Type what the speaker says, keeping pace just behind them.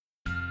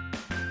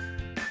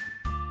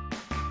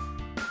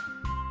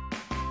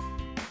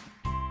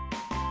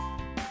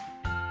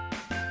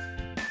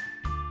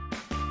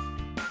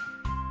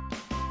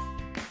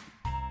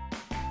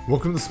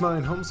Welcome to the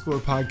Smiling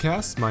Homeschooler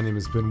podcast. My name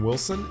is Ben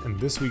Wilson, and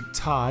this week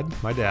Todd,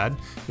 my dad,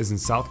 is in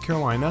South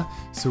Carolina,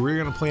 so we're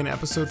going to play an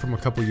episode from a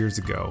couple years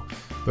ago,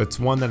 but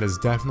it's one that is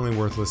definitely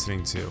worth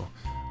listening to.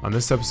 On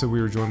this episode, we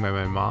were joined by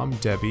my mom,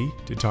 Debbie,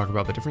 to talk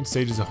about the different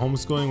stages of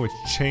homeschooling which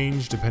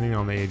change depending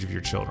on the age of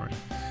your children.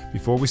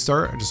 Before we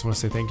start, I just want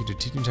to say thank you to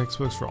Teaching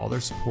Textbooks for all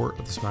their support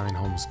of the Smiling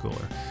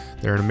Homeschooler.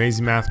 They're an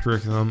amazing math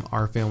curriculum.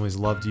 Our families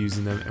loved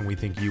using them, and we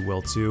think you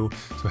will too.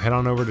 So head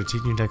on over to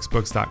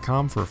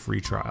teachingtextbooks.com for a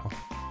free trial.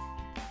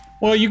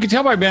 Well, you can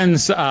tell by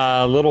Ben's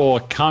little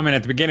comment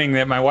at the beginning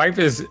that my wife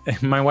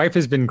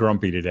has been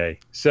grumpy today.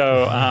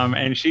 So,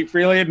 and she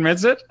freely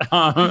admits it.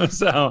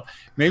 So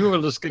maybe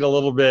we'll just get a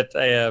little bit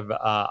of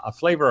a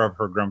flavor of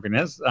her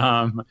grumpiness.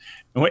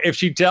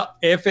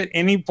 If at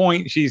any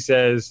point she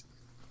says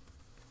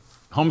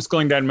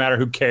homeschooling doesn't matter,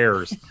 who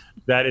cares?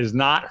 That is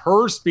not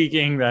her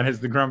speaking. That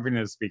is the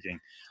grumpiness speaking.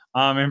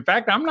 In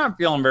fact, I'm not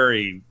feeling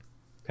very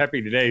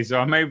peppy today, so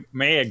I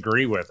may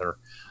agree with her.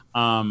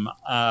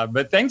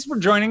 But thanks for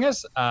joining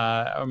us.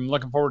 I'm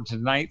looking forward to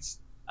tonight's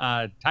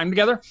time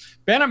together.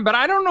 Ben, but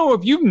I don't know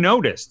if you've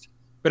noticed,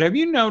 but have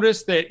you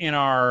noticed that in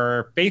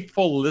our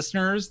faithful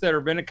listeners, there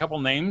have been a couple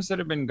names that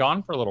have been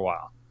gone for a little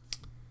while?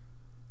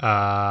 No,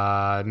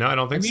 I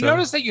don't think so. Have you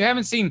noticed that you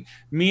haven't seen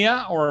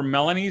Mia or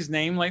Melanie's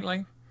name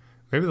lately?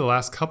 Maybe the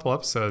last couple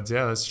episodes.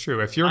 Yeah, that's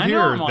true. If you're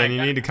here, then you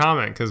need to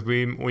comment because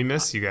we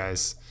miss you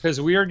guys. Because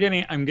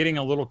I'm getting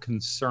a little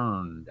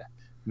concerned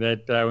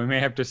that we may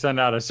have to send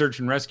out a search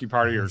and rescue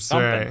party or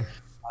something.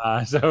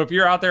 Right. So if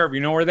you're out there, if you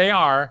know where they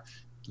are,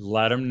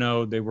 let them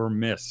know they were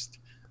missed.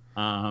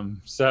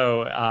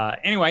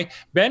 Anyway,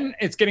 Ben,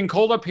 it's getting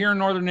cold up here in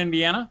northern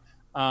Indiana.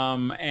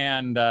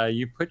 And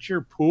you put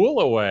your pool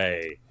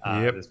away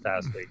this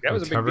past week. That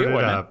was a big deal,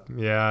 wasn't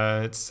it?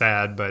 Yeah, it's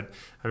sad, but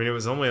I mean, it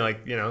was only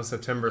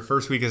September,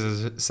 first week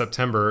of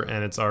September,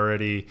 and it's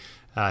already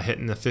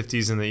hitting the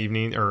 50s in the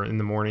evening or in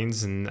the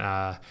mornings, and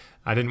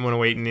I didn't want to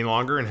wait any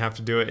longer and have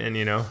to do it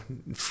in,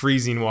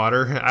 freezing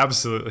water,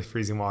 absolutely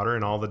freezing water.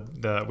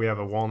 And we have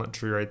a walnut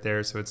tree right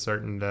there. So it's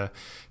starting to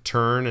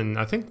turn. And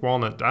I think I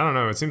don't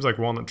know, it seems like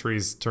walnut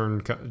trees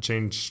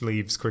change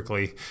leaves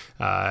quickly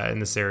in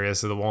this area.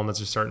 So the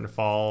walnuts are starting to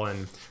fall.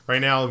 And right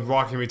now,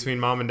 walking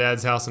between mom and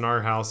dad's house and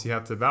our house, you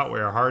have to about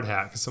wear a hard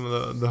hat because some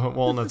of the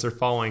walnuts are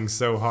falling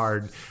so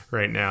hard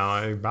right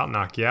now. About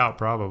knock you out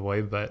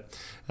probably, but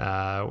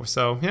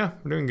so yeah,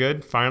 we're doing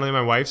good. Finally,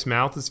 my wife's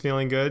mouth is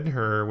feeling good.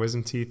 Her wisdom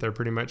teeth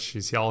are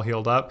she's all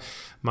healed up.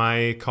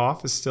 My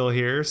cough is still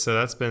here, so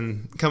that's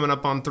been coming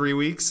up on 3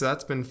 weeks. So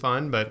that's been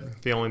fun, but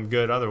feeling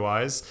good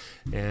otherwise.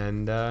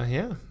 And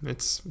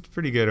it's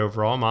pretty good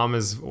overall. Mom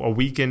is a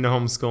week into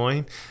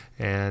homeschooling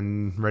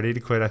and ready to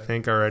quit, I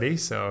think, already.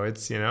 So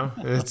it's,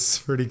 it's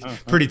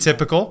pretty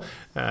typical.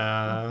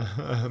 But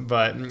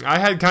I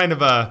had kind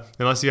of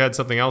unless you had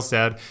something else,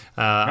 Dad,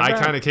 I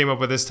kind of came up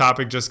with this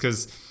topic just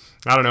because,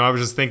 I don't know, I was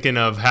just thinking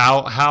of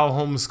how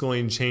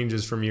homeschooling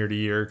changes from year to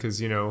year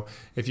because,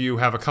 if you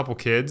have a couple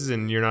kids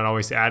and you're not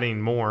always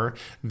adding more,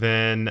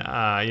 then,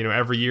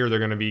 every year they're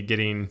going to be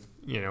getting,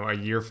 a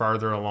year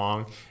farther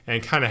along,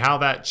 and kind of how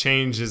that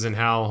changes and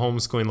how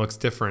homeschooling looks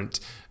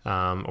different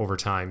over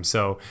time.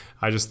 So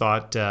I just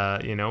thought,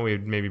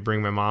 we'd maybe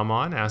bring my mom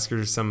on, ask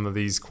her some of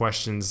these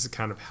questions,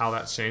 kind of how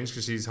that's changed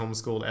because she's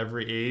homeschooled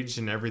every age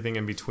and everything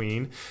in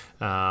between.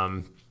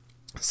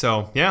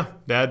 So, yeah,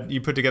 Dad,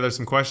 you put together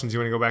some questions. You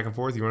want to go back and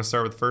forth? You want to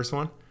start with the first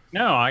one?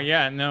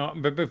 No.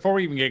 But before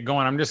we even get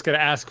going, I'm just going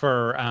to ask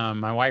for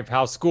my wife,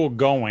 how's school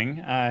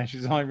going?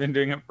 She's only been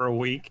doing it for a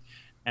week.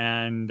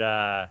 And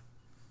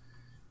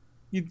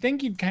you'd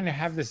think you'd kind of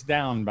have this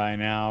down by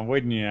now,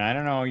 wouldn't you? I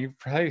don't know. You've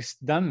probably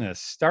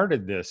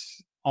started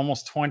this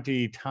almost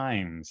 20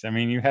 times. I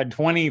mean, you had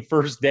 20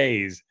 first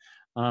days.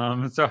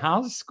 So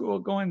how's school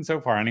going so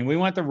far? I mean, we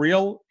want the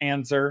real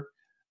answer.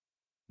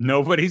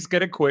 Nobody's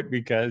going to quit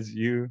because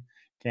you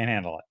can't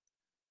handle it.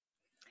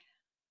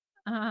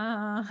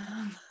 I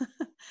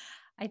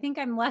think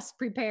I'm less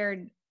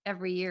prepared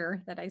every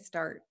year that I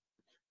start.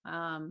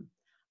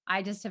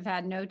 I just have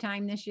had no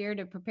time this year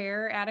to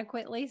prepare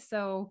adequately.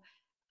 So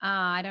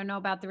I don't know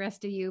about the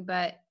rest of you,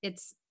 but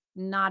it's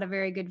not a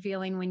very good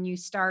feeling when you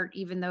start,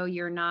 even though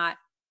you're not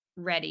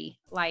ready,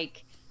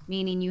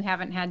 meaning you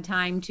haven't had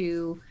time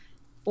to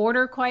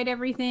order quite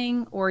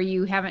everything, or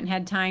you haven't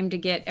had time to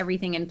get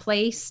everything in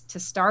place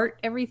to start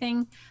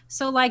everything.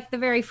 So the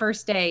very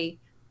first day,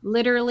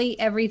 literally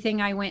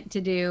everything I went to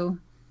do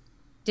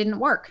didn't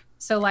work.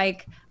 So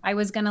I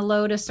was going to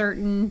load a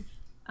certain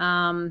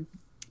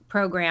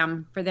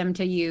program for them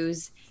to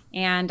use,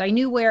 and I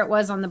knew where it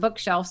was on the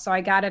bookshelf. So I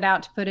got it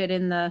out to put it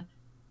in the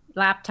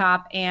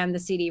laptop, and the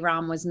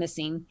CD-ROM was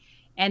missing.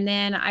 And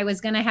then I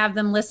was going to have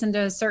them listen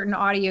to a certain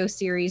audio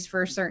series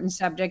for a certain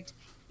subject.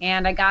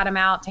 And I got them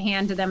out to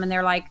hand to them, and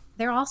they're like,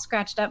 they're all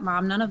scratched up,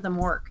 Mom. None of them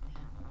work.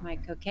 I'm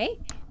like, okay.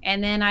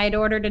 And then I had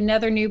ordered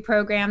another new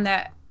program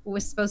that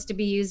was supposed to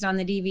be used on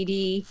the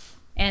DVD.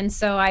 And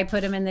so I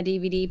put them in the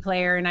DVD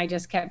player, and I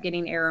just kept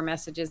getting error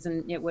messages,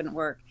 and it wouldn't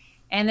work.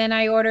 And then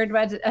I ordered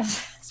a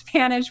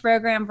Spanish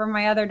program for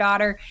my other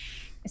daughter,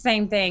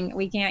 Same thing.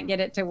 We can't get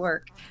it to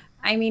work.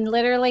 I mean,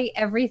 literally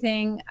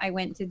everything I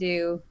went to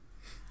do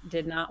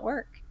did not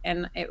work.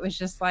 And it was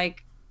just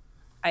like,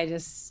 I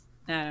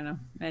don't know.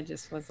 I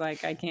just was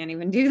like, I can't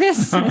even do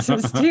this. This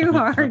is too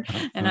hard.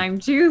 And I'm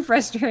too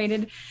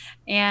frustrated.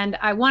 And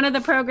one of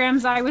the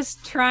programs I was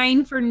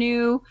trying for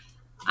new,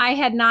 I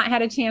had not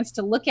had a chance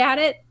to look at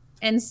it.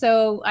 And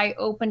so I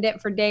opened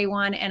it for day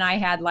one and I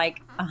had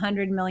like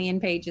 100 million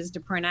pages to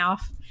print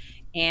off.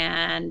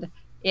 And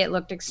it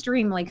looked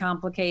extremely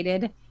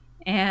complicated.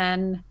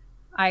 And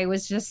I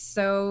was just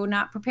so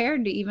not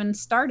prepared to even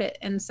start it.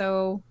 And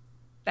so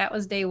that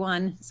was day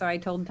one. So I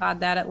told Todd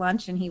that at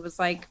lunch and he was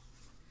like,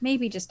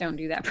 maybe just don't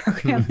do that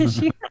program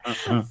this year.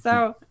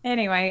 So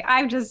anyway,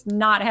 I've just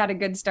not had a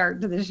good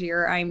start to this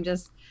year.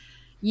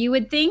 You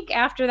would think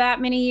after that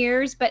many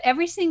years, but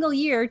every single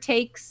year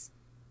takes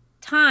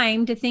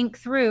time to think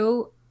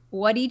through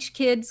what each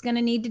kid's going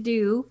to need to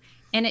do.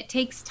 And it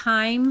takes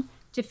time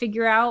to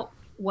figure out,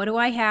 what do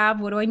I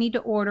have? What do I need to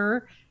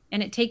order?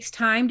 And it takes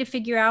time to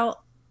figure out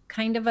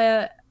kind of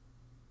an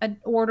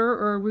order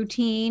or a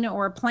routine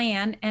or a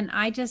plan. And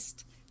I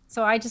just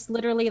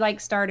literally like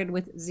started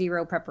with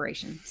zero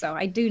preparation. So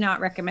I do not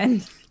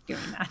recommend doing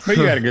that. But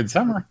you had a good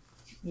summer.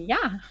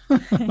 Yeah.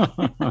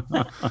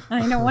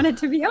 I don't want it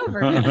to be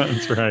over.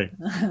 That's right.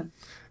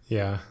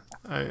 Yeah.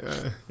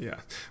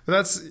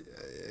 But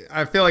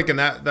I feel like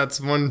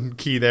that's one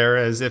key there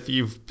is if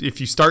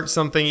you start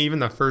something, even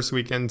the first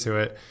week into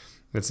it,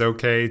 it's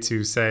okay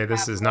to say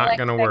this is not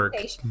going to work.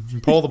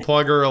 Pull the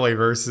plug early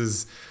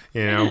versus,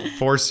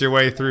 force your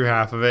way through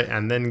half of it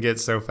and then get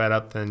so fed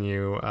up then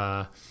you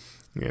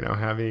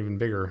have an even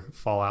bigger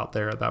fallout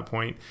there at that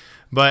point.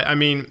 But I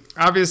mean,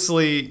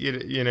 obviously,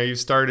 you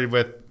started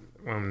with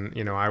when,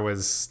 I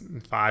was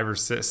 5 or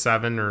 6,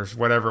 7 or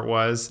whatever it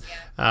was.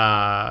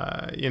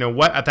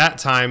 What at that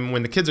time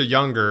when the kids are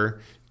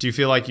younger, do you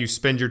feel like you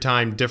spend your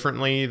time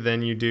differently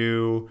than you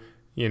do,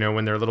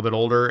 when they're a little bit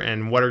older?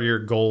 And what are your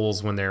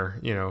goals when they're,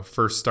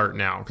 first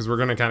starting out? Because we're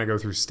going to kind of go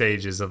through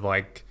stages of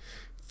like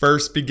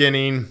first,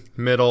 beginning,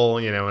 middle,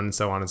 and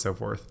so on and so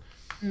forth.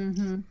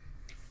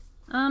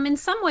 Mm-hmm. In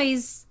some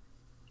ways,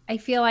 I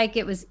feel like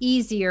it was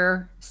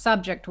easier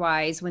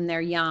subject-wise when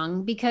they're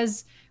young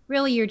because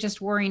really you're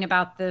just worrying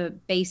about the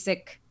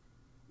basic,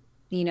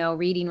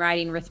 reading,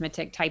 writing,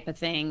 arithmetic type of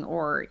thing,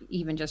 or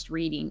even just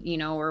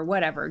reading, or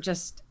whatever.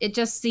 It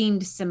just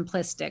seemed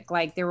simplistic.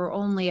 Like there were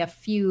only a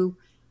few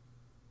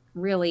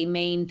really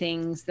main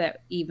things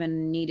that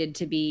even needed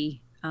to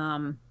be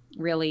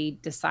really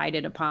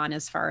decided upon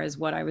as far as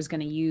what I was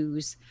going to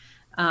use.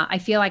 I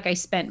feel like I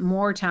spent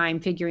more time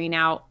figuring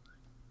out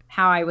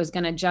how I was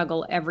going to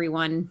juggle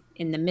everyone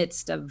in the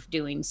midst of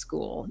doing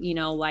school,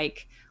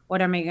 like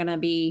what am I going to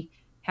be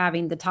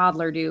having the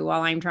toddler do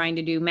while I'm trying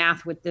to do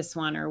math with this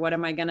one? Or what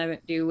am I going to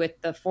do with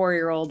the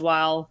 4-year-old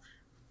while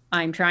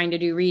I'm trying to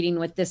do reading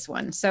with this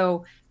one?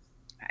 So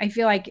I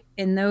feel like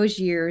in those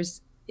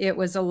years, it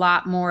was a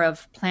lot more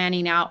of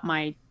planning out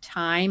my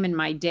time and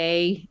my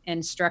day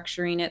and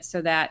structuring it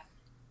so that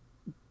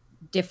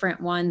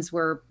different ones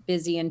were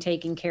busy and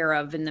taken care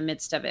of in the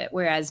midst of it.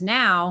 Whereas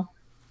now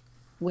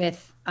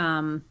with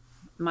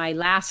my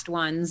last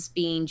ones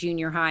being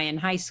junior high and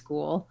high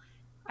school,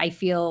 I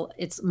feel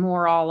it's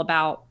more all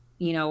about,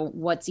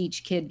 what's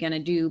each kid going to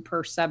do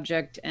per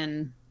subject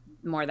and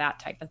more that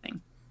type of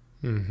thing.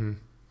 Mm-hmm.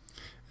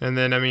 And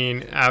then, I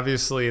mean,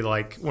 obviously,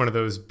 like one of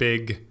those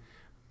big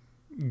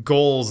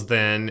goals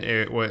then,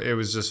 it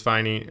was just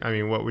finding, I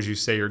mean, what would you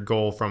say your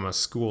goal from a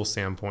school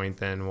standpoint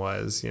then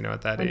was,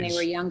 at that age? When they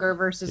were younger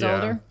versus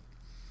older?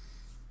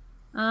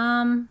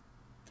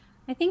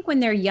 I think when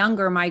they're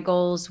younger, my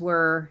goals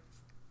were,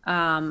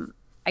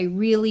 I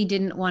really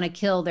didn't want to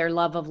kill their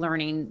love of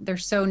learning. They're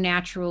so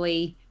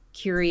naturally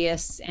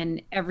curious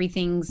and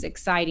everything's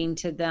exciting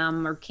to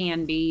them or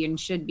can be and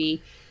should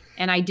be.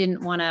 And I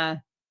didn't want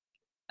to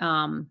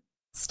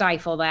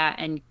stifle that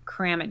and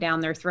cram it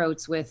down their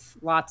throats with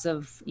lots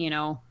of,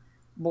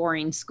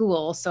 boring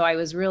school. So I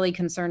was really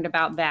concerned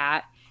about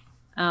that.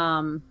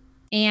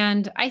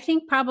 And I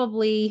think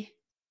probably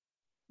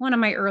one of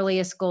my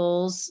earliest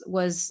goals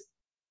was,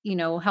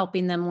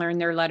 helping them learn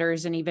their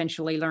letters and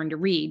eventually learn to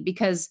read,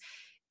 because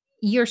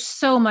you're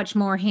so much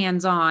more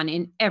hands-on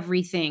in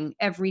everything,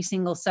 every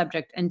single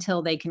subject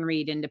until they can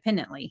read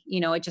independently.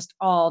 It just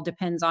all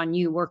depends on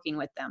you working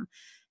with them.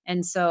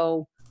 And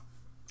so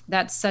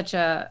that's such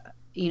a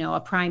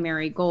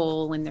primary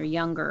goal when they're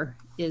younger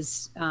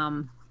is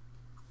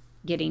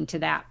getting to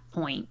that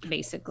point,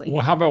 basically.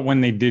 Well, how about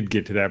when they did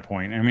get to that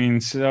point? I mean,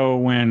 so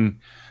when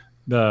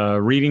the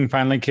reading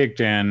finally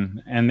kicked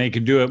in and they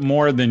could do it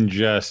more than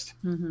just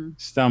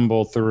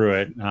stumble through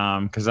it.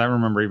 Because I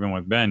remember even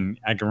with Ben,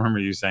 I can remember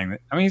you saying that,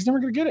 I mean, he's never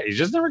going to get it. He's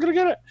just never going to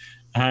get it.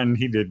 And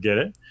he did get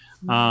it.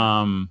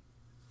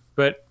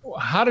 But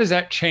how does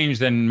that change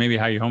then maybe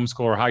how you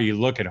homeschool or how you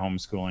look at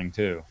homeschooling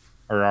too,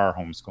 or our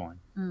homeschooling?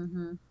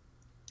 Mm-hmm.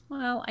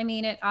 Well, I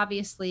mean, it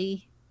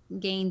obviously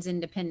gains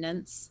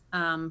independence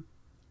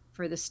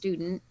for the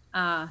student.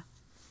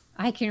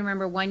 I can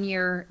remember one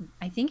year,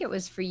 I think it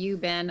was for you,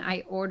 Ben,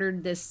 I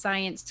ordered this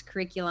science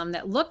curriculum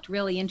that looked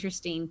really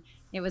interesting.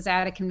 It was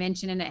at a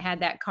convention and it had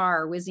that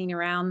car whizzing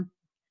around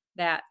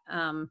that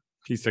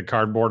Piece of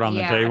cardboard on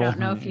the yeah, I table. don't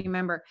know if you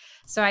remember.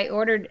 So I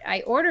ordered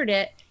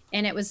it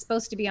and it was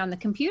supposed to be on the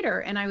computer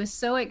and I was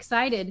so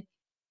excited.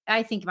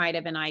 I think it might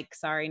have been Ike,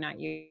 sorry, not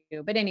you.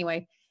 But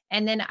anyway,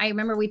 and then I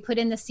remember we put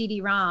in the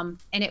CD-ROM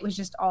and it was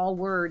just all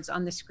words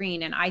on the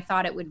screen and I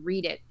thought it would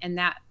read it, and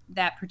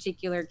that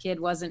particular kid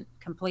wasn't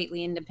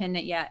completely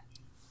independent yet.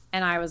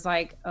 And I was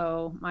like,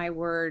 oh my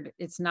word,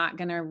 it's not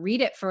going to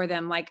read it for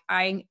them. Like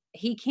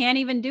he can't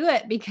even do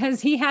it because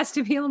he has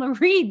to be able to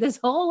read this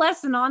whole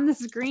lesson on the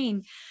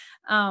screen.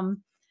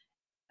 Um,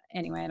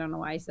 anyway, I don't know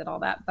why I said all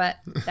that, but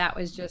that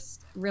was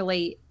just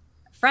really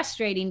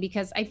frustrating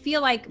because I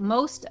feel like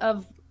most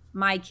of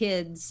my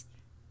kids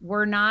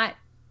were not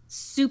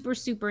super,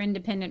 super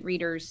independent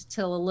readers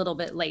till a little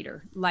bit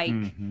later.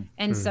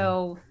 And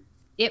so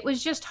it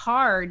was just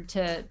hard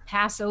to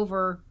pass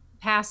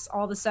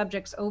all the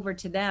subjects over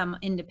to them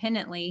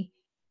independently.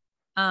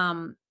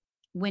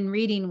 When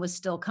reading was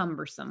still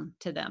cumbersome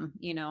to them,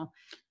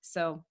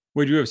 so.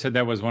 Would you have said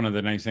that was one of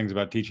the nice things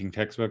about teaching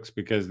textbooks?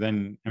 Because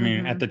then, I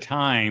mean, at the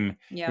time,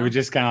 it was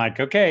just kind of like,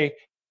 okay,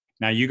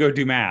 now you go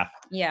do math.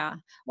 Yeah.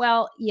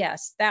 Well,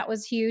 yes, that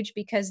was huge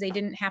because they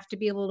didn't have to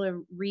be able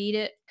to read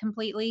it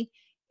completely.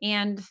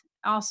 And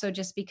also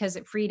just because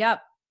it freed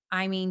up,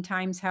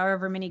 times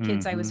however many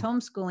kids I was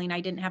homeschooling, I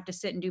didn't have to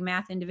sit and do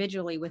math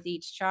individually with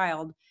each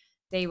child.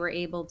 They were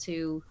able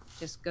to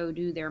just go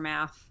do their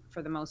math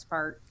for the most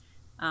part.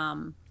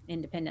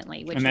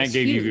 Independently, which and that was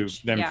gave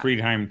huge. you them free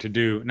time to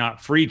do,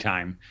 not free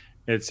time.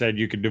 It said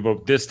you could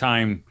devote this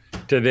time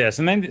to this,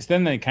 and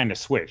then they kind of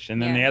switched,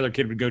 and then the other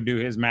kid would go do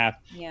his math,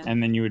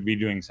 and then you would be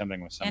doing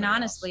something with somebody. And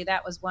honestly,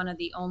 that was one of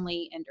the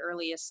only and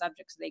earliest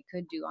subjects they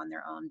could do on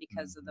their own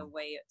because of the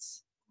way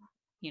it's,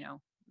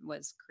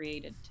 was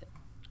created to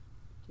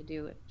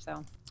do it.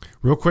 So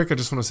real quick, I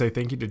just want to say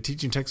thank you to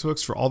Teaching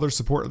Textbooks for all their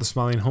support of the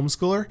Smiling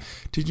Homeschooler.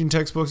 Teaching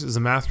Textbooks is a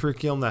math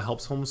curriculum that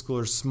helps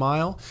homeschoolers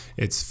smile.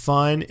 It's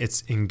fun,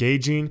 it's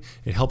engaging,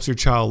 it helps your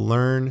child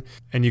learn,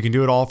 and you can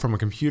do it all from a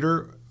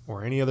computer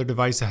or any other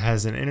device that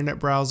has an internet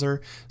browser,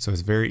 so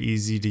it's very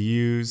easy to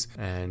use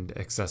and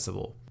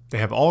accessible. They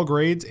have all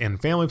grades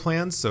and family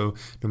plans, so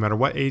no matter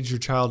what age your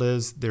child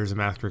is, there's a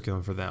math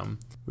curriculum for them.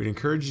 We'd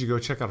encourage you to go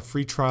check out a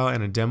free trial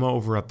and a demo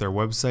over at their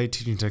website,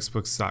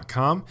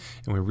 teachingtextbooks.com,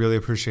 and we really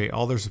appreciate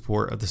all their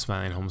support of the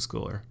Smiling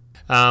Homeschooler.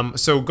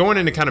 So going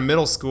into kind of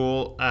middle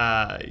school,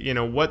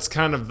 what's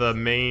kind of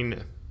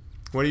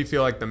what do you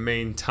feel like the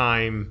main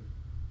time,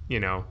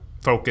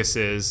 focus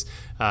is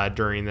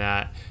during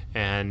that,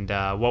 and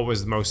what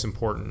was the most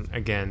important,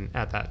 again,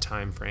 at that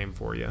time frame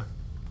for you?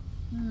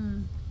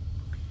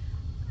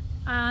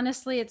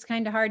 Honestly, it's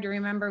kind of hard to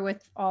remember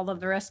with all of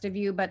the rest of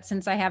you, but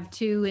since I have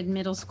two in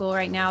middle school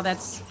right now,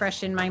 that's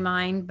fresh in my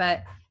mind.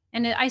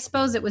 I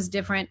suppose it was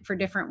different for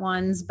different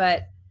ones,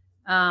 but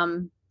I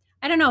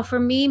don't know. For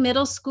me,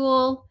 middle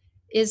school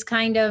is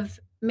kind of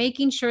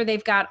making sure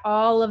they've got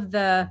all of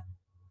the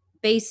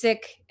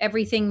basic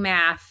everything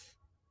math,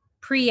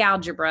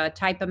 pre-algebra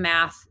type of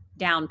math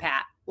down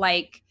pat.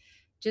 Like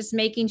just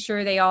making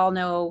sure they all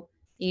know,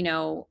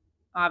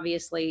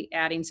 obviously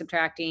adding,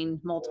 subtracting,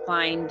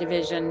 multiplying,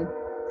 division,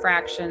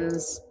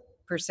 fractions,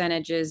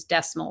 percentages,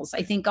 decimals.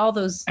 I think all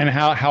those. And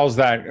how's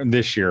that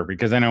this year?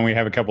 Because I know we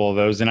have a couple of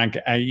those,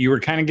 and you were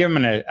kind of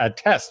giving a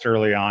test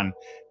early on,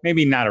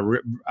 maybe not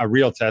a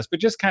real test, but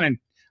just kind of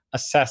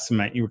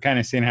assessment. You were kind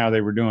of seeing how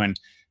they were doing.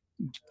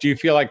 Do you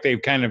feel like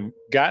they've kind of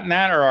gotten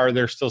that, or are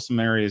there still some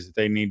areas that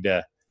they need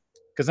to?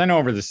 Because I know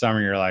over the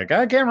summer you're like,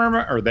 I can't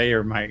remember, or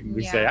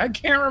we say, I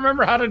can't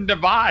remember how to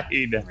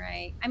divide.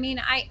 Right.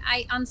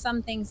 I on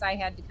some things I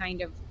had to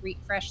kind of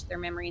refresh their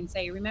memory and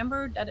say,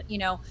 remember,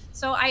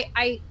 so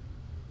I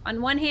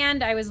on one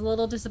hand, I was a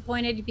little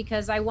disappointed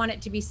because I want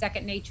it to be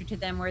second nature to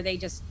them, where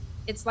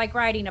it's like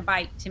riding a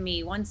bike to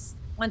me. Once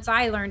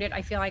I learned it,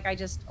 I feel like I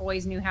just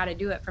always knew how to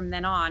do it from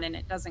then on, and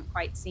it doesn't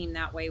quite seem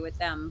that way with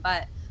them.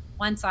 But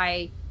once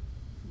I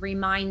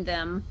remind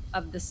them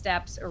of the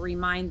steps or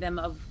remind them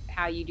of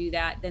how you do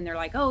that, then they're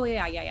like, oh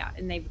yeah,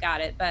 and they've got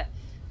it. But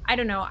I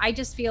don't know, I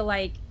just feel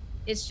like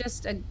it's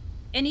just and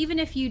even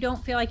if you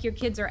don't feel like your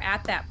kids are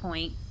at that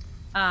point,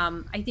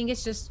 I think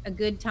it's just a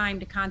good time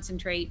to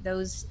concentrate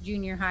those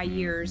junior high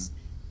years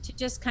to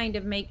just kind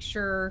of make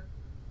sure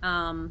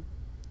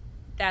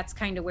that's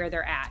kind of where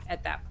they're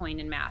at that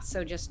point in math.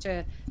 So just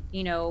to,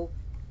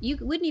 you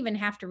wouldn't even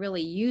have to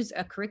really use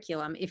a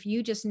curriculum if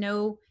you just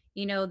know,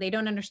 they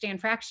don't understand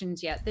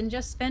fractions yet, then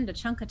just spend a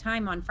chunk of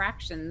time on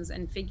fractions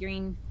and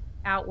figuring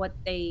out what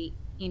they,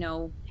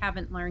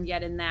 haven't learned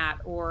yet in that,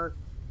 or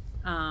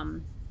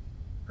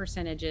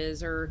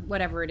percentages or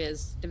whatever it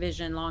is,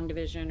 division, long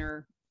division,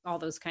 or all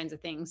those kinds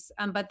of things.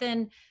 But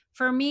then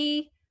for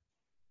me,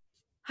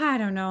 I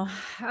don't know.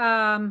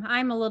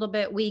 I'm a little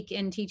bit weak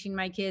in teaching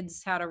my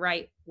kids how to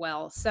write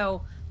well.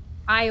 So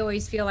I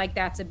always feel like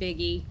that's a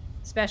biggie,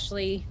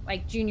 especially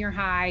like junior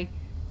high.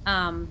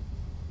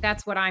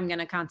 that's what I'm going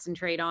to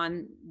concentrate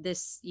on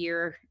this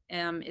year,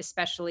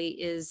 especially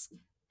is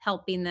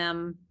helping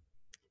them.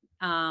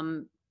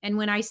 And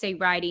when I say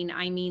writing,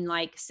 I mean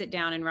like sit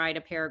down and write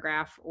a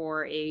paragraph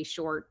or a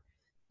short,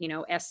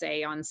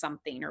 essay on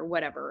something or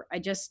whatever.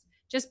 Just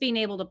being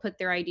able to put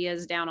their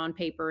ideas down on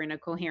paper in a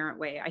coherent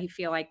way. I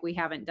feel like we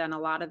haven't done a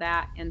lot of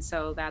that, and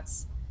so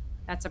that's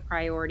a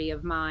priority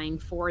of mine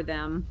for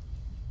them,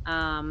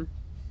 um,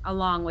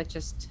 along with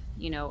just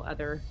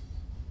other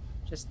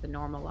just the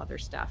normal other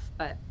stuff.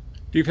 But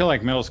Do you feel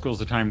like middle school is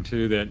the time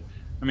too that,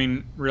 I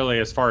mean, really,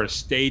 as far as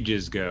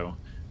stages go,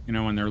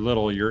 when they're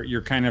little,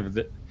 you're kind of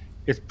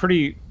it's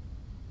pretty.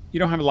 You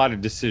don't have a lot of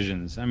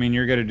decisions. I mean,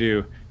 you're gonna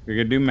do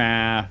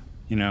math,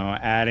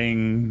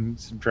 adding,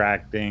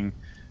 subtracting,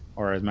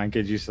 or as my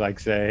kids used to like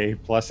say,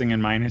 plussing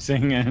and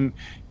minusing,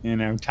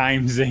 and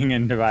timesing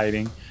and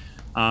dividing,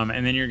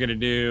 and then you're gonna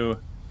do,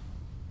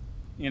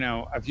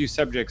 a few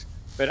subjects.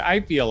 But I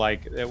feel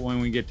like that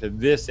when we get to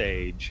this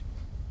age,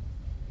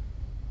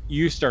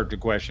 we start to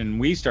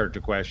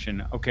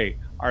question, okay,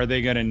 are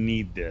they going to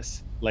need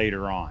this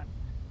later on?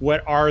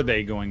 What are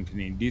they going to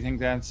need? Do you think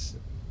that's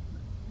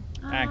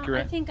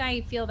accurate? I think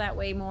I feel that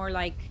way more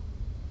like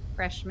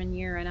freshman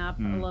year and up,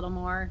 a little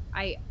more.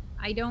 I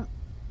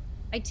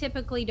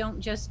typically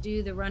don't just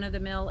do the run of the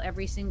mill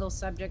every single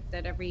subject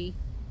that every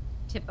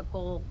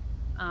typical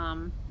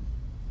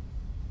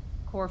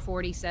Core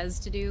 40 says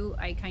to do.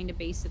 I kind of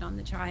base it on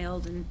the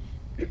child and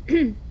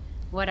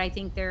what I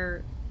think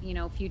their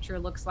future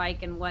looks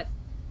like, and what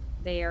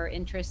their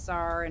interests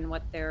are, and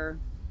what they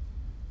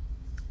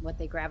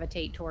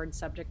gravitate towards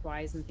subject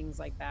wise and things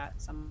like that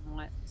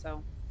somewhat.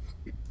 So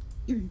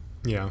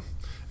Yeah.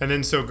 And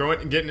then so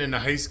getting into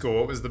high school,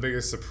 what was the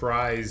biggest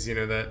surprise,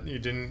 that you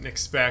didn't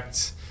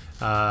expect,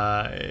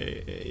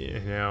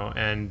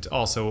 and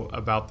also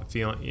about the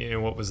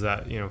feeling, what was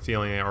that,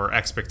 feeling or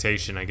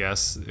expectation, I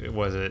guess?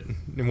 Was it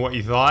what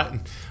you thought,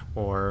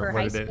 or For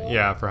what high did it? school?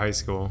 Yeah, for high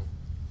school.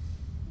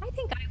 I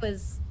think I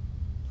was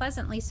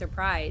pleasantly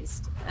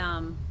surprised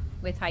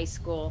with high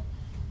school.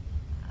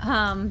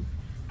 Um,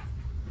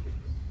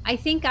 I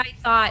think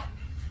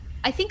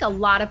a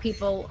lot of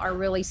people are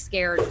really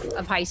scared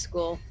of high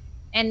school,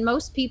 and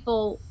most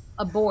people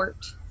abort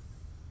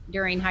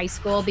during high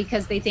school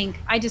because they think,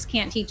 I just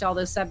can't teach all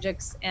those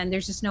subjects, and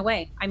there's just no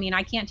way. I mean,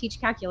 I can't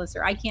teach calculus,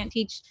 or I can't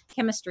teach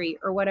chemistry,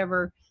 or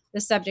whatever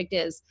the subject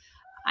is.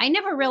 I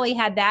never really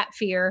had that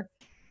fear.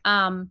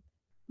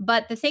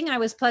 But the thing I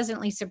was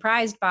pleasantly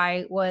surprised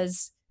by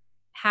was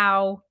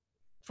how,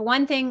 for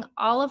one thing,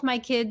 all of my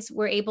kids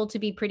were able to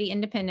be pretty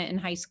independent in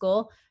high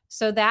school.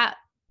 So that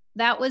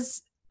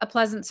was a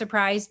pleasant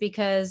surprise,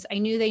 because I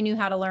knew they knew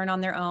how to learn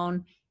on their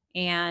own.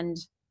 And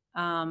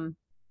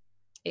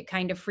it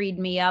kind of freed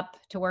me up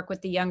to work with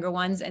the younger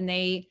ones, and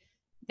they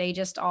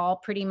just all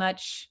pretty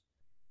much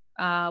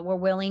were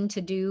willing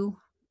to do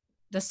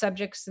the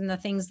subjects and the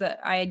things that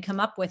I had come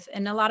up with.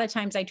 And a lot of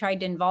times I tried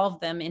to involve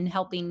them in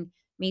helping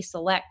me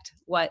select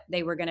what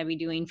they were going to be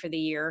doing for the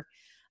year,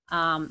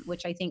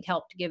 which I think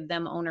helped give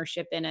them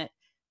ownership in it.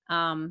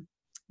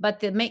 But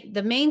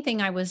the main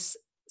thing I was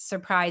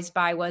surprised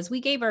by was we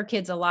gave our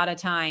kids a lot of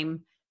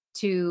time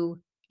to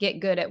get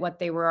good at what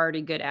they were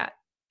already good at,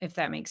 if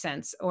that makes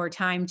sense, or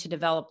time to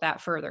develop that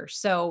further.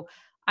 So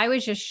I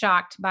was just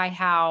shocked by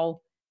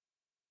how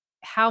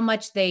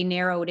much they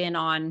narrowed in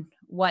on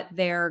what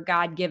their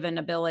God-given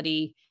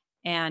ability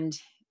and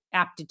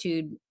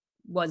aptitude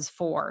was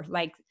for.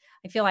 Like,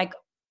 I feel like,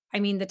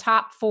 the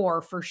top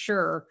 4 for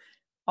sure,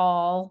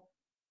 all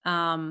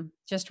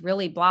just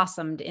really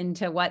blossomed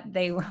into what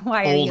they were.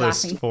 Why are you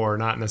Oldest laughing? 4,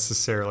 not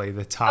necessarily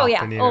the top. Oh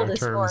yeah, in,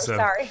 oldest 4. terms of,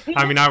 Sorry.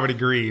 I would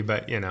agree,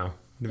 but to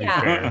be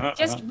fair,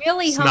 just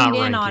really it's not honed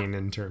in ranking on.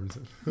 in terms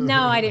of.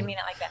 No, I didn't mean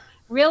it like that.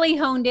 Really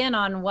honed in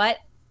on what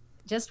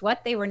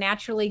they were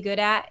naturally good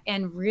at,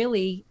 and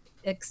really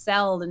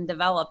excelled and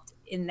developed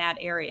in that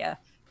area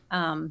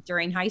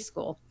during high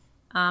school.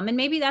 And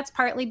maybe that's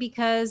partly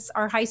because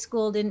our high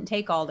school didn't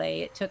take all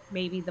day. It took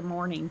maybe the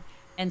morning.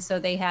 And so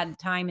they had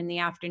time in the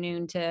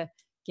afternoon to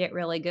get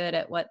really good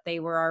at what they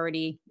were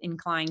already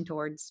inclined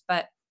towards.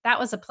 But that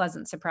was a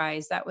pleasant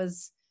surprise. That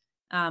was,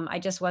 I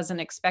just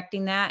wasn't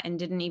expecting that, and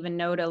didn't even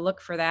know to look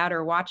for that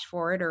or watch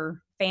for it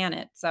or fan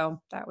it. So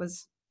that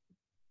was.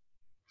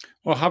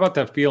 Well, how about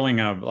that feeling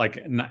of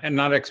like,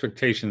 not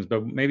expectations,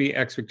 but maybe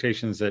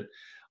expectations that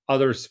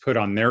others put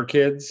on their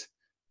kids,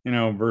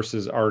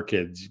 versus our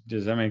kids?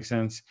 Does that make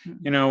sense?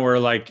 Mm-hmm. Where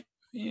like,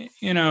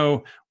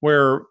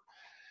 where,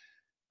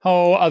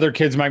 other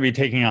kids might be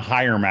taking a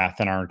higher math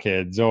than our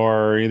kids,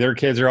 or their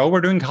kids are, we're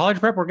doing college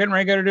prep, we're getting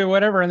ready to go to do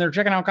whatever, and they're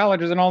checking out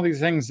colleges and all these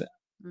things.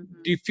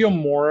 Mm-hmm. Do you feel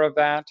more of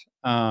that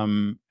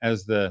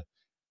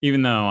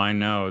even though I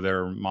know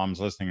there are moms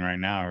listening right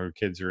now whose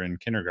kids are in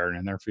kindergarten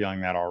and they're feeling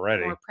that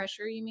already? More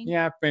pressure, you mean?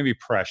 Yeah, maybe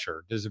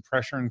pressure. Does the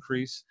pressure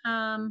increase?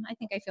 I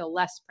think I feel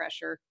less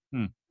pressure.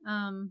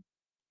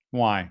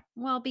 Why?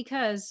 Well,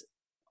 because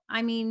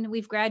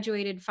we've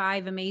graduated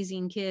 5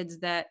 amazing kids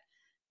that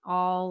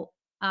all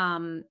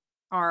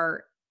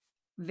are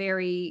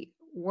very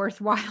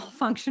worthwhile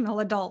functional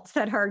adults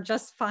that are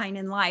just fine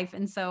in life.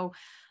 And so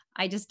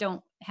I just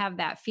don't have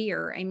that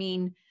fear. I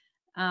mean,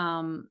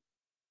 um,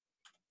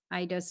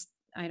 I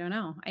don't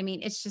know. I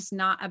mean, it's just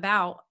not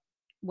about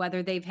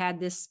whether they've had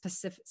this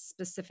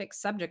specific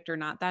subject or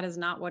not. That is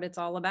not what it's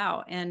all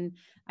about. And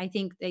I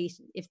think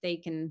if they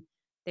can,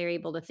 they're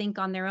able to think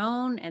on their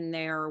own, and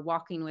they're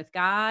walking with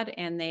God,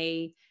 and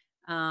they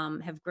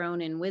have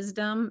grown in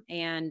wisdom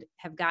and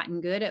have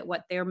gotten good at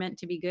what they're meant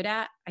to be good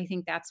at. I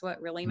think that's what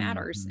really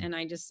matters. Mhm. And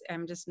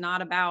I'm just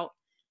not about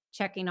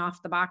checking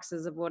off the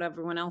boxes of what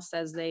everyone else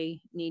says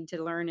they need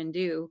to learn and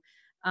do.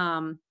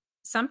 Um,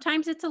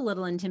 Sometimes it's a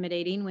little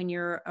intimidating when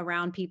you're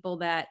around people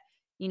that,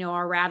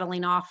 are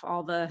rattling off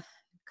all the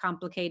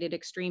complicated,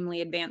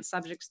 extremely advanced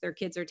subjects their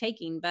kids are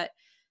taking. But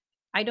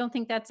I don't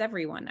think that's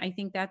everyone. I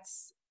think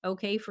that's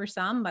okay for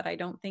some, but I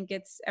don't think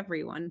it's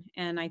everyone.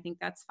 And I think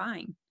that's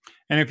fine.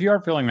 And if you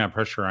are feeling that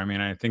pressure, I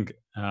mean, I think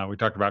we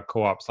talked about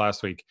co-ops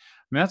last week.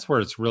 I mean, that's where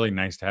it's really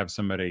nice to have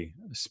somebody,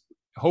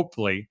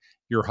 hopefully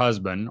your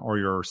husband or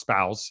your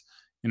spouse,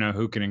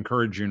 who can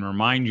encourage you and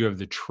remind you of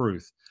the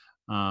truth.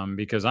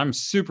 Because I'm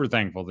super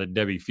thankful that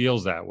Debbie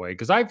feels that way,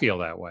 because I feel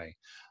that way.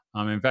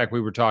 In fact, we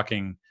were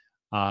talking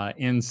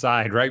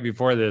inside right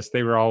before this.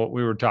 We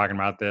were talking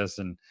about this,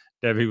 and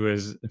Debbie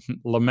was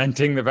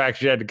lamenting the fact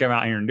she had to come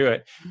out here and do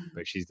it,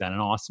 but she's done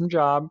an awesome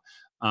job.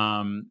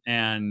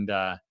 And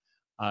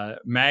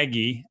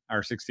Maggie,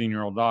 our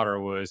 16-year-old daughter,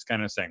 was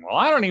kind of saying, well,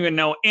 I don't even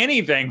know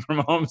anything from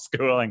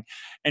homeschooling.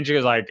 And she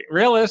was like,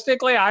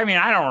 realistically, I mean,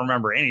 I don't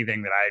remember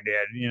anything that I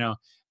did.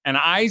 And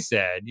I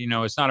said,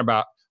 it's not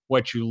about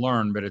what you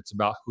learn, but it's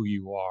about who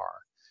you are.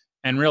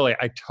 And really,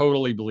 I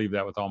totally believe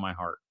that with all my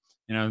heart.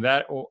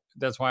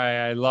 That's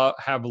why I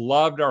have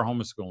loved our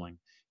homeschooling.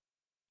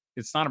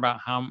 It's not about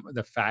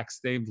the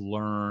facts they've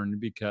learned,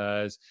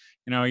 because,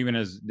 even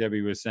as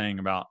Debbie was saying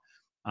about,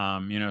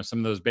 some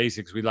of those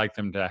basics, we'd like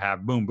them to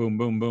have boom, boom,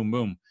 boom, boom,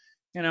 boom.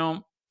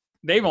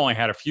 They've only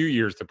had a few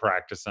years to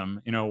practice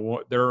them,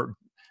 their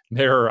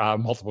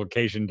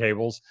multiplication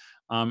tables,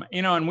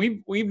 and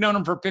we've known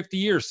them for 50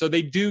 years. So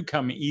they do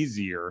come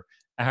easier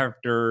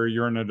after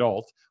you're an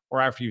adult,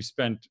 or after you've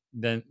spent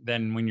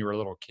than when you were a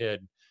little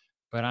kid.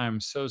 But I'm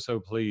so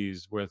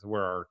pleased with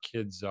where our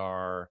kids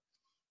are,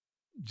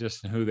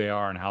 just who they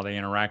are and how they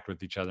interact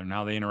with each other and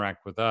how they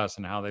interact with us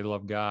and how they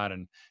love God.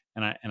 And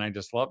I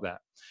just love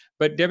that.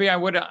 But Debbie, I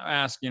would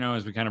ask,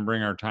 as we kind of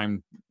bring our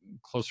time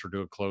closer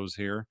to a close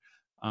here,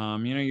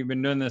 you've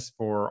been doing this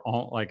for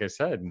like I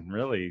said,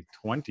 really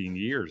 20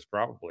 years,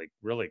 probably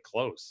really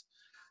close,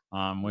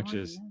 which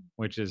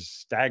is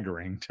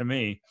staggering to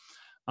me.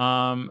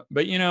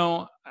 But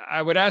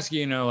I would ask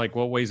you, like,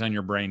 what weighs on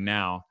your brain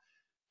now?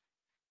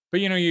 But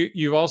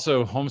you've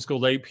also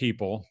homeschooled 8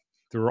 people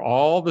through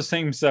all the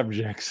same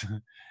subjects,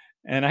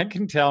 and I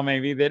can tell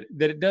maybe that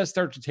it does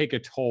start to take a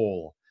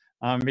toll,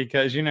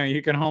 because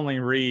you can only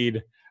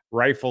read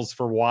Rifles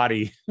for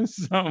Waddy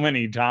so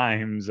many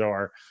times,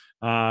 or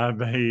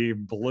the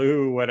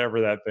blue,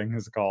 whatever that thing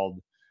is called,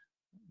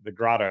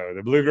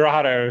 the Blue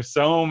Grotto,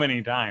 so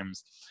many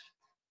times.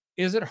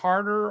 Is it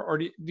harder, or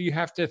do you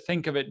have to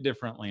think of it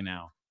differently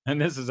now?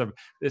 And this is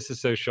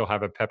so she'll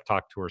have a pep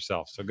talk to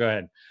herself. So go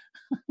ahead.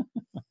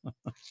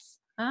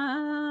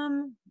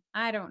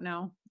 I don't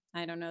know.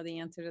 I don't know the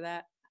answer to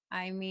that.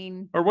 I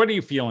mean, or what do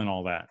you feel in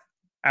all that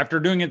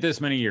after doing it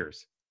this many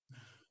years?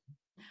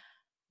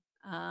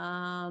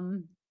 I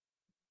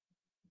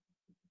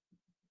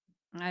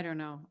don't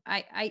know.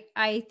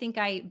 I think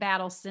I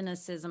battle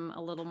cynicism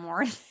a little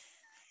more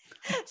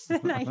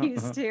than I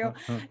used to.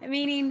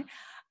 Meaning,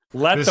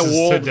 let the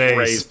wolf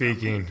raise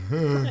speaking.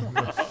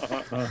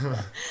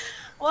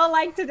 Well,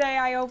 like today,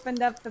 I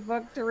opened up the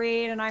book to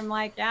read, and I'm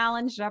like,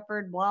 Alan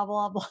Shepard, blah,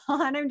 blah, blah.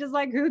 And I'm just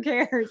like, who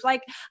cares?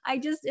 Like,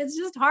 it's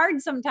just hard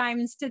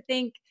sometimes to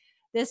think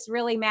this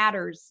really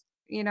matters,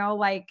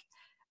 I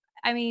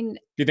mean. Do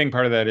you think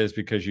part of that is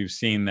because you've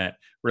seen that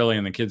really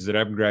in the kids that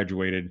have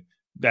graduated,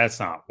 that's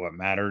not what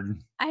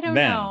mattered? I don't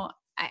know.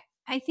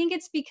 I think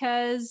it's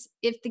because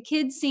if the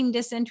kids seem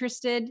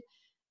disinterested,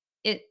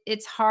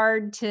 it's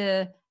hard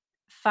to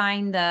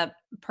find the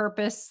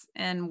purpose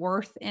and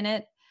worth in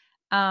it.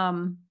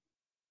 And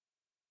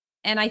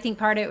I think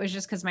part of it was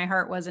just because my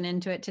heart wasn't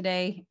into it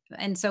today.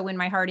 And so when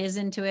my heart is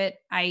into it,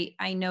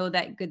 I know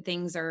that good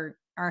things are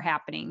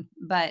happening.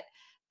 But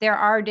there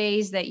are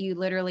days that you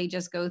literally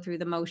just go through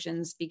the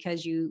motions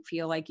because you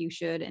feel like you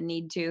should and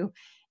need to.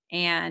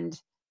 And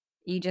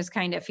you just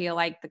kind of feel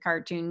like the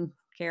cartoon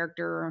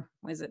character,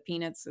 was it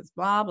Peanuts? It's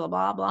blah, blah,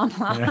 blah, blah,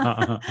 blah.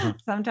 Yeah.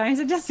 Sometimes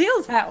it just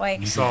feels that way.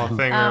 I saw a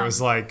thing where it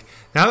was like,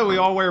 now that we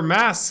all wear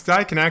masks,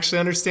 I can actually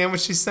understand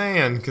what she's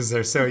saying, because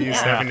they're so used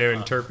to having to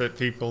interpret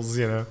people's,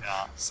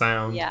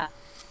 sound. Yeah.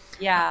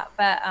 Yeah.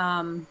 But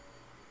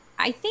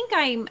I think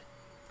I'm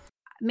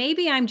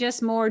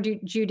just more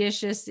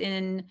judicious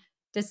in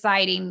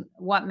deciding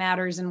what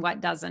matters and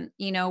what doesn't,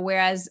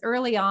 whereas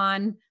early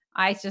on,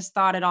 I just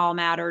thought it all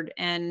mattered.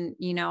 And,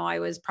 I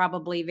was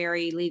probably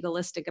very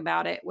legalistic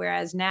about it.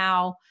 Whereas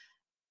now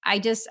I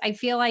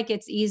feel like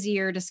it's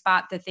easier to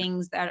spot the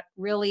things that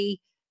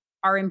really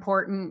are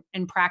important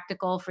and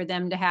practical for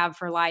them to have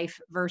for life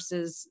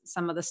versus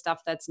some of the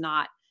stuff that's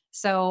not.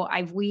 So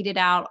I've weeded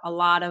out a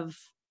lot of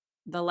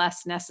the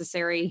less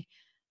necessary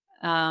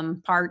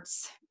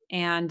parts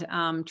and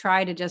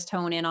try to just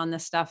hone in on the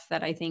stuff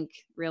that I think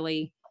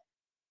really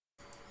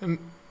And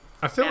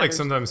I feel like matters.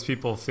 sometimes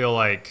people feel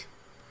like,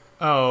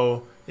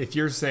 oh, if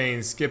you're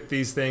saying skip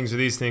these things or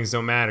these things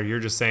don't matter, you're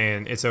just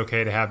saying it's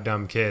okay to have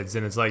dumb kids.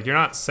 And it's like, you're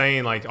not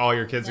saying like all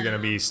your kids are going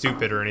to be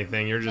stupid or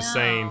anything. You're just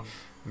saying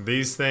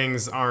these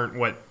things aren't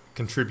what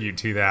contribute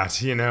to that,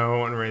 one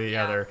way or the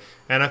other.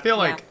 And I feel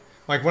like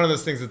one of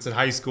those things that's in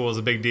high school is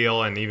a big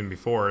deal, and even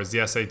before, is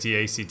the SAT,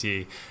 ACT.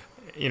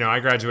 I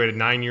graduated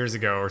 9 years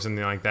ago or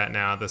something like that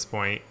now at this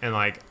point. And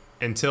like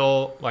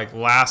until like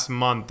last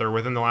month or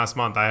within the last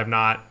month, I have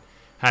not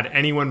had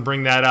anyone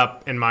bring that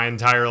up in my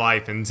entire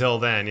life until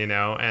then,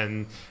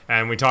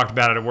 and we talked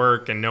about it at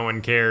work and no one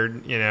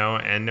cared,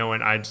 and no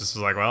one, I just was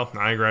like, well,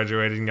 I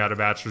graduated and got a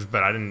bachelor's,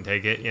 but I didn't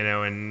take it,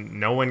 and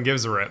no one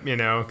gives a rip,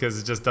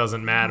 because it just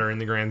doesn't matter in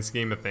the grand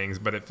scheme of things,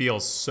 but it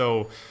feels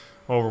so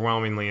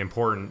overwhelmingly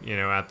important,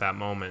 at that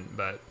moment.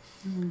 But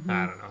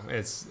I don't know.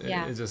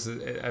 It just,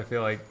 I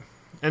feel like,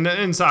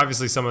 and so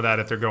obviously some of that,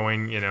 if they're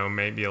going,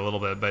 maybe a little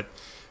bit, but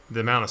the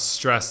amount of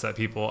stress that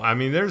people,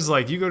 there's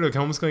like, you go to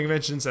homeschooling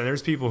conventions and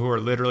there's people who are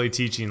literally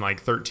teaching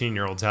like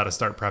 13-year-olds how to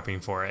start prepping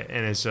for it.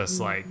 And it's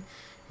just like,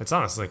 it's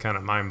honestly kind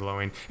of mind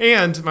blowing.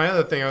 And my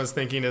other thing I was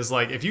thinking is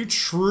like, if you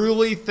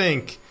truly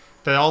think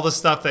that all the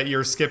stuff that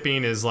you're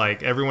skipping is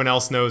like everyone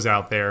else knows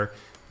out there,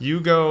 you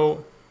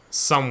go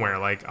somewhere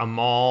like a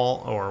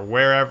mall or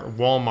wherever,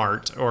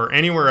 Walmart or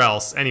anywhere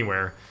else,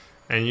 anywhere.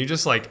 And you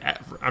just like,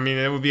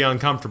 it would be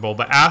uncomfortable,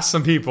 but ask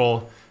some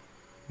people,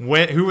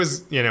 who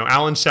was,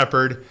 Alan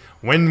Shepard,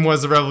 when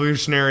was the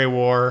Revolutionary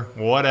War,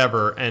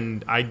 whatever,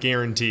 and I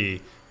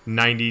guarantee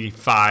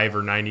 95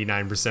 or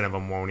 99% of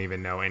them won't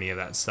even know any of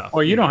that stuff.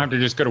 Well, you don't have to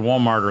just go to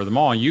Walmart or the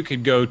mall. You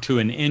could go to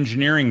an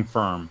engineering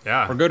firm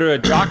or go to a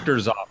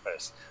doctor's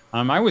office.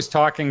 I was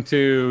talking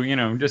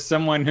to, just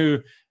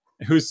someone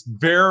who's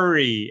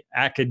very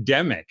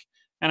academic,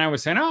 and I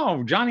was saying,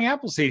 oh, Johnny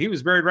Appleseed, he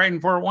was buried right in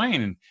Fort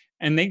Wayne,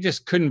 and they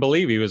just couldn't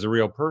believe he was a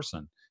real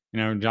person.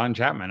 John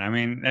Chapman.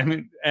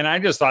 And I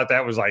just thought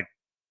that was like,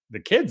 the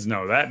kids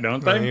know that,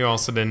 don't they? Well, you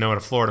also didn't know what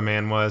a Florida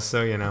man was,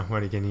 so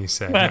what can you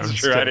say? That's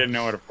true. I didn't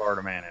know what a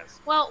Florida man is.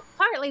 Well,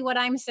 partly what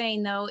I'm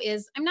saying though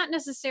is I'm not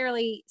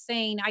necessarily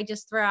saying I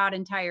just throw out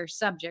entire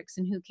subjects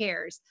and who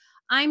cares.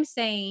 I'm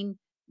saying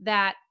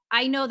that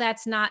I know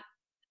that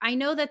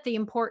the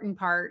important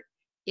part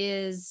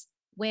is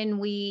when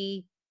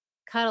we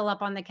cuddle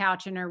up on the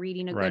couch and are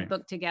reading a good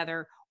book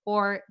together,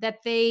 or that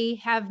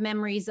they have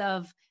memories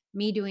of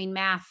me doing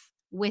math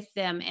with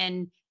them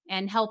and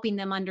helping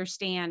them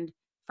understand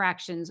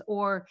fractions.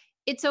 Or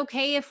it's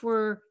okay if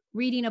we're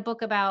reading a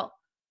book about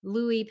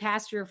Louis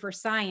Pasteur for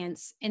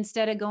science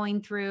instead of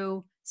going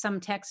through some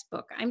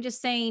textbook. I'm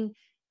just saying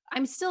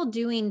I'm still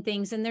doing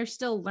things and they're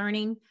still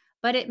learning,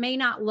 but it may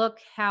not look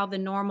how the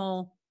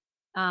normal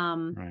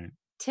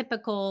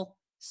typical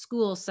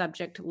school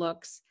subject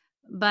looks.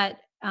 But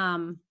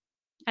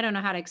I don't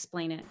know how to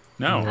explain it.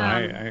 No,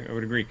 I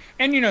would agree.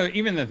 And,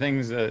 even the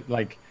things that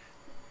like,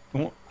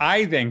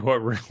 I think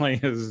what really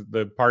is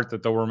the part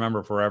that they'll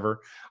remember forever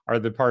are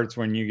the parts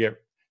when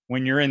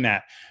you're in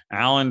that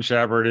Alan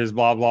Shepard is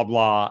blah, blah,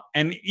 blah.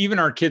 And even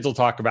our kids will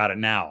talk about it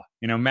now.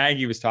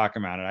 Maggie was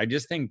talking about it. I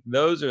just think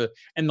those are,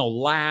 and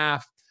they'll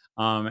laugh.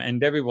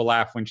 And Debbie will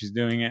laugh when she's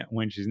doing it,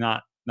 when she's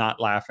not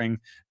laughing.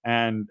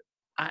 And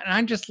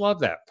I just love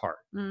that part.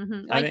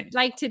 Mm-hmm.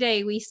 Like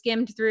today, we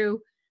skimmed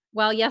through.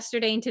 Well,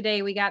 yesterday and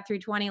today we got through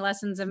 20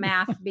 lessons of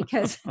math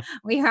because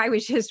I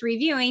was just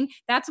reviewing.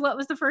 That's what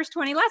was the first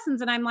 20 lessons.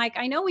 And I'm like,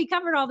 I know we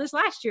covered all this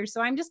last year,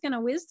 so I'm just going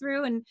to whiz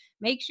through and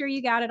make sure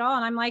you got it all.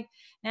 And I'm like,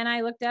 and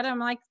I looked at it, I'm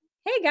like,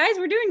 hey guys,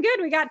 we're doing good.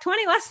 We got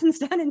 20 lessons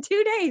done in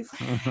 2 days.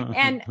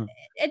 And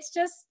it's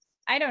just,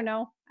 I don't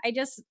know.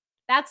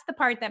 That's the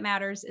part that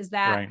matters, is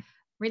that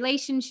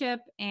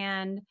relationship.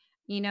 And,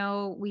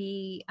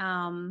 we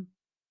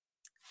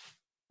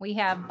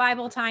have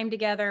Bible time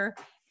together,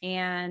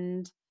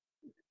 and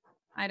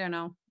I don't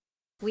know,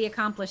 we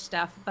accomplish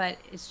stuff, but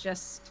it's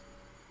just,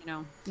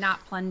 not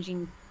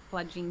trudging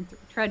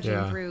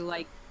through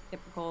like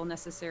typical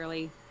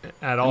necessarily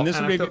at all. And this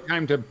would be a good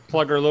time to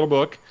plug our little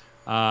book,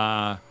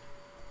 How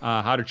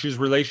to Choose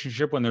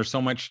Relationship When There's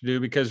So Much to Do,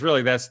 because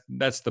really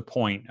that's the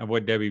point of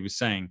what Debbie was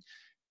saying.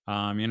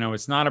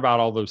 It's not about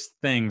all those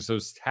things,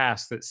 those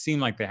tasks that seem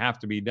like they have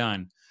to be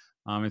done.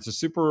 It's a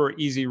super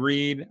easy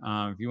read.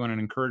 If you want an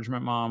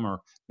encouragement mom,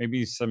 or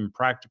maybe some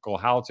practical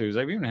how-tos.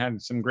 I've even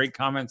had some great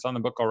comments on the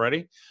book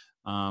already,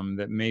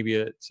 that maybe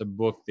it's a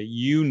book that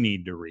you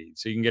need to read.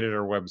 So you can get it at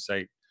our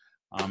website,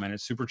 and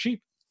it's super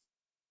cheap.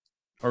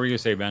 What were you going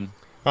to say, Ben?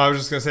 I was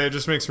just going to say, it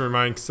just makes me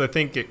remind, because I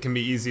think it can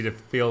be easy to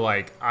feel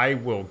like I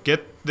will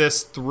get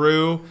this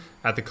through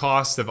at the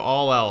cost of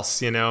all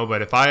else,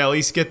 but if I at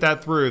least get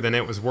that through, then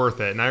it was worth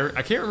it. And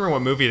I can't remember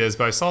what movie it is,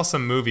 but I saw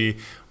some movie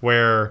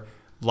where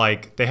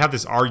like they have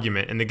this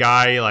argument and the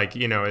guy like,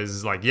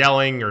 is like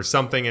yelling or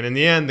something. And in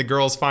the end, the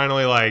girl's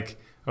finally like,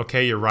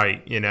 okay, you're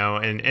right,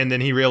 and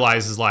then he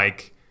realizes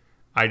like,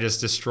 I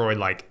just destroyed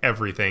like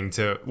everything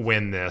to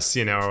win this,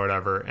 or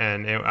whatever.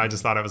 And I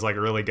just thought it was like a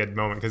really good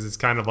moment because it's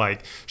kind of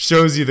like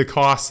shows you the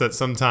costs that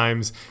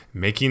sometimes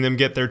making them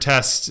get their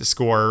test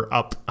score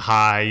up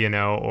high,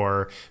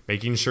 or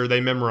making sure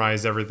they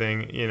memorize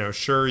everything,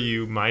 sure,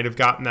 you might have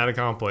gotten that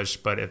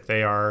accomplished, but if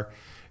they are,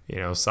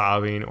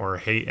 sobbing or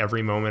hate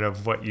every moment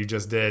of what you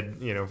just did,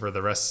 for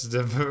the rest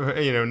of,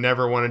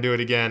 never want to do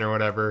it again or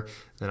whatever,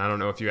 then I don't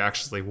know if you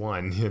actually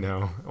won,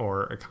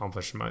 or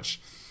accomplished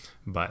much.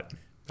 But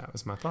that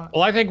was my thought.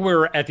 Well, I think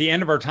we're at the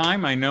end of our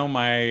time. I know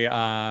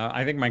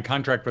I think my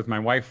contract with my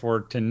wife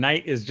for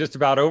tonight is just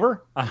about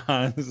over.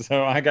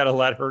 So I got to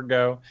let her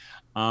go.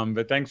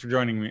 But thanks for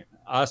joining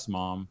us,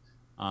 Mom.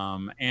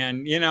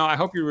 And, I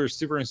hope you were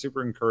super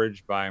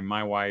encouraged by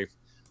my wife.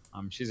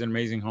 She's an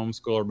amazing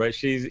homeschooler, but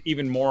she's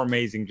even more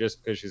amazing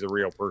just because she's a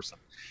real person.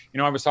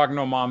 I was talking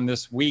to a mom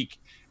this week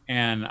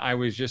and I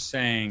was just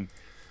saying,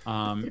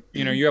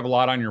 you have a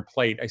lot on your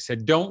plate. I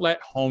said, don't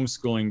let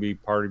homeschooling be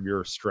part of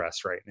your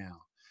stress right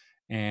now.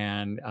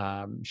 And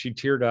she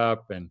teared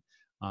up and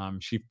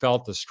she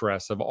felt the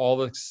stress of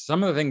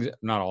some of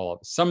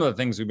the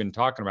things we've been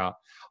talking about,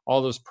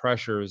 all those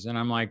pressures. And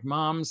I'm like,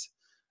 moms,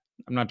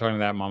 I'm not talking to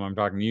that mom, I'm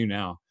talking to you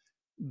now.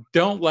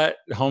 Don't let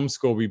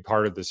homeschool be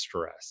part of the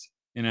stress.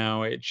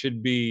 It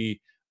should be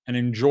an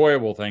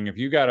enjoyable thing. If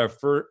you got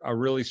a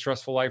really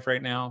stressful life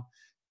right now,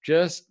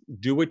 just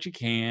do what you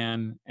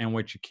can, and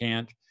what you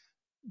can't,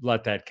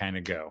 let that kind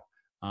of go.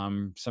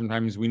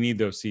 Sometimes we need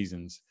those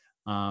seasons.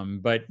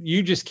 But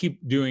you just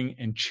keep doing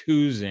and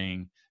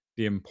choosing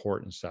the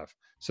important stuff.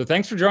 So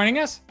thanks for joining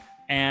us,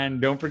 and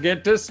don't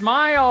forget to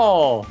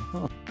smile.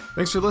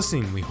 Thanks for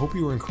listening. We hope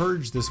you were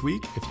encouraged this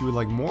week. If you would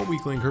like more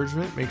weekly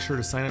encouragement, make sure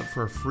to sign up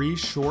for a free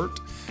short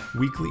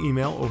weekly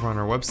email over on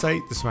our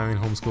website,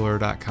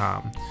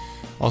 thesmilinghomeschooler.com.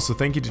 Also,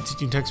 thank you to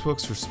Teaching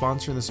Textbooks for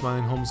sponsoring the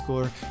Smiling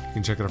Homeschooler. You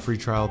can check out a free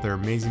trial of their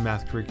amazing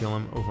math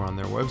curriculum over on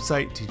their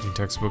website,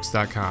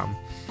 teachingtextbooks.com.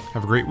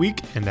 Have a great week,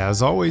 and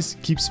as always,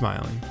 keep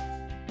smiling.